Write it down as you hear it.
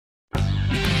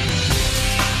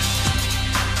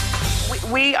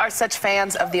we are such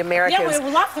fans of the Americans. Yeah,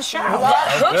 we love the show.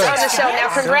 Hooked on the show. Now,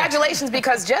 congratulations,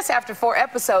 because just after 4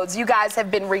 episodes, you guys have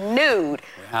been renewed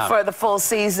for the full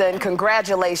season.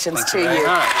 Congratulations to you. Oh, my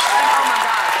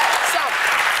God.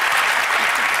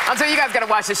 I'll tell you, guys got to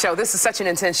watch this show. This is such an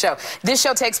intense show. This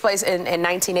show takes place in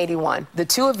 1981. The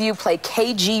two of you play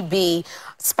KGB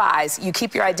spies. You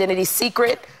keep your identity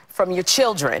secret from your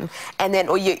children, and then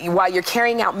while you're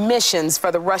carrying out missions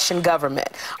for the Russian government.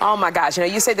 Oh my gosh, you know,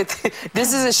 you say that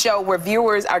this is a show where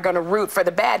viewers are going to root for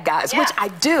the bad guys, which I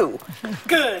do.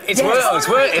 Good. It's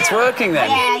working then.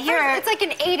 Yeah, it's like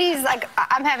an 80s, like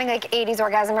I'm having like 80s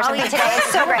orgasm or something today.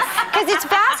 It's so great. Because it's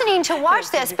fascinating to watch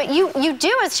this, but you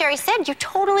do, as Sherry said, you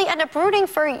totally end up rooting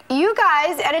for you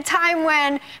guys at a time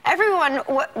when everyone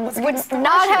would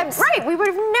not have, we would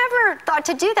have never thought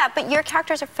to do that, but your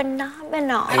characters are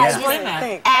phenomenal. Explain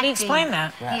that. How do you explain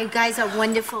that? You guys are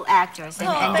wonderful actors, and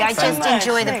I just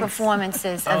enjoy the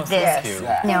performances of this. You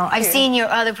know, I've seen your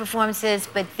other performances,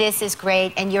 but this is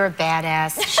great, and you're a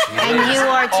badass, and you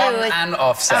are too. On and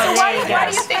off set. So why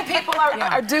do you think people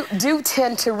do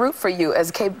tend to root for you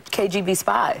as KGB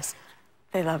spies?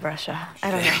 They love Russia. I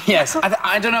don't know. Yes,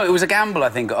 I don't know. It was a gamble, I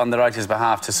think, on the writers'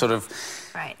 behalf to sort of,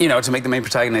 you know, to make the main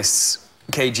protagonists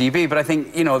KGB, but I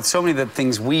think, you know, so many of the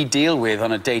things we deal with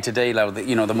on a day-to-day level,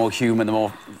 you know, the more human, the more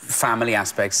family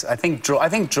aspects, I think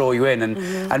draw you in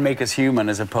and make us human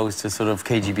as opposed to sort of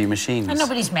KGB machines. And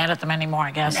nobody's mad at them anymore,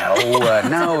 I guess. No,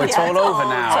 no, it's all over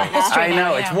now. I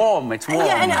know, it's warm, it's warm.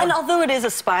 Yeah, and although it is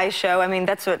a spy show, I mean,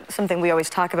 that's something we always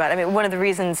talk about. I mean, one of the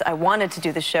reasons I wanted to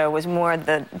do the show was more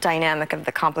the dynamic of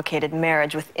the complicated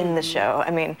marriage within the show.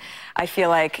 I mean, I feel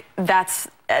like that's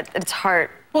at its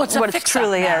heart what it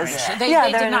truly is. They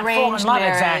did not fall in love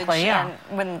exactly, And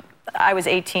when I was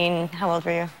 18, how old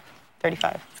were you?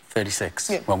 35.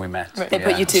 36 when we met. They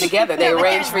put you two together. They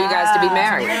arranged for you guys to be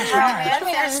married.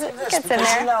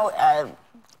 You know,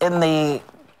 in the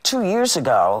 2 years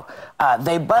ago,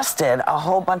 they busted a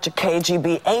whole bunch of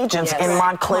KGB agents in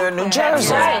Montclair, New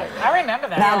Jersey. I remember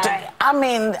that. Now, I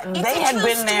mean, they had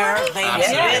been there. They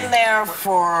had been there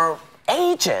for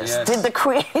ages. Did the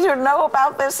creator know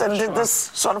about this, and did this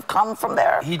sort of come from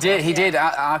there? He did. He did.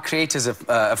 Our creator's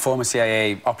a former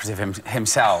CIA operative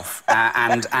himself,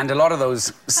 and a lot of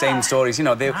those same stories. You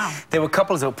know, there were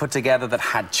couples that were put together that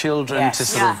had children to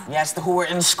sort of who were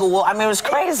in school. I mean, it was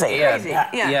crazy.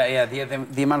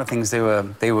 The amount of things they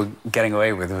were getting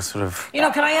away with was sort of. You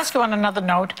know, can I ask you on another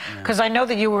note? Because I know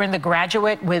that you were in The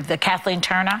Graduate with Kathleen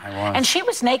Turner, and she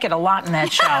was naked a lot in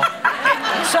that show.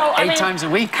 So I mean, 8 times a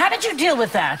week. How did you deal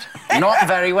with that? Not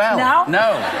very well. No?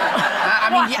 No.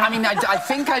 I mean, I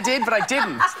think I did, but I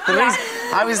didn't. The reason,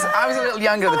 I was a little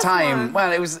younger at the time.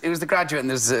 Well, it was The Graduate, and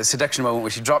there's a seduction moment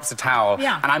where she drops the towel,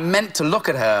 and I meant to look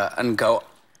at her and go,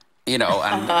 you know,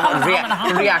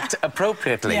 and react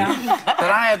appropriately. But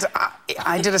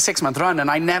I did a 6-month run, and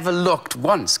I never looked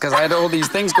once, because I had all these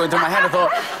things going through my head. I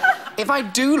thought, if I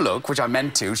do look, which I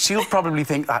meant to, she'll probably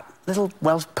think that little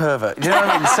Welsh pervert. Do you know what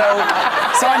I mean?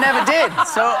 So I never did.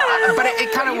 So, but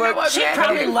it kind of worked. She'd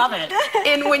probably love it.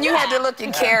 And when you had to look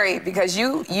at Keri, because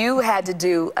you had to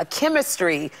do a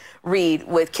chemistry read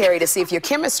with Keri to see if your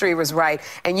chemistry was right,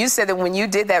 and you said that when you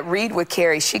did that read with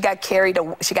Keri, she got carried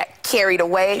away.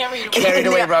 Carried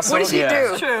away, Russell. What did she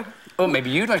do? True. Well, maybe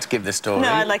you'd like to give this story.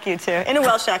 No, I'd like you to. In a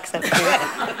Welsh accent.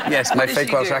 Yes, my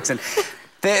fake Welsh accent.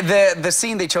 The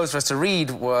scene they chose for us to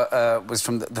read was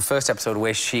from the first episode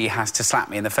where she has to slap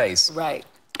me in the face. Right.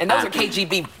 And those are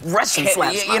KGB Russian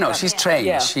slaps. You know, she's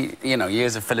trained. She, you know,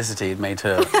 years of felicity had made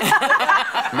her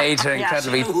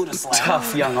incredibly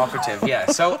tough young operative. Yeah.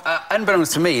 So,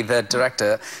 unbeknownst to me, the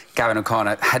director, Gavin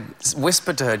O'Connor, had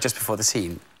whispered to her just before the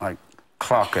scene, like,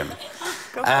 clock him.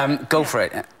 Go for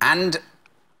it. And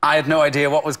I had no idea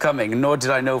what was coming, nor did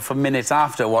I know for minutes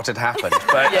after what had happened.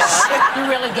 But you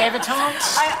really gave it to him?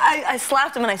 I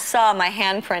slapped him and I saw my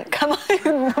handprint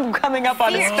coming up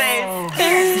on his face. Oh,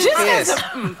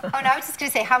 no, I was just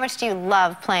going to say, how much do you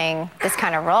love playing this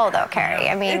kind of role, though, Keri?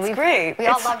 I mean, it's great. We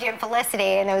all loved you in Felicity,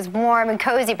 and it was warm and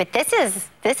cozy, but this is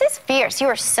fierce. You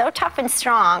are so tough and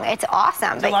strong. It's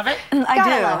awesome. Do you love it? I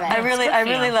do. Love it. I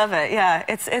really love it. Yeah,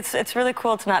 it's really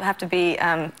cool to not have to be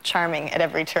charming at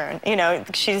every turn. You know,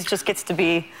 she just gets to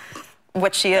be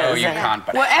what she is. Oh, you can't.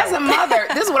 Well, as a mother,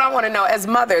 this is what I want to know. As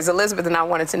mothers, Elizabeth and I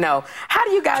wanted to know, how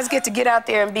do you guys get out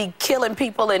there and be killing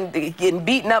people and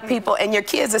beating up people, and your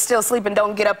kids are still sleeping,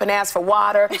 don't get up and ask for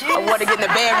water or want to get in the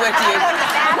bed with you?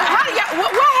 How do y'all,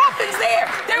 what happens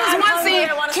there? There was one scene,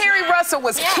 Keri Russell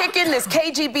was kicking this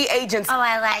KGB agent's. Oh,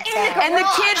 I like that. And the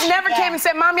kid never came and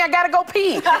said, Mommy, I got to go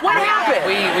pee. What happened?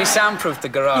 We soundproofed the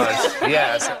garage.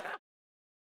 Yeah.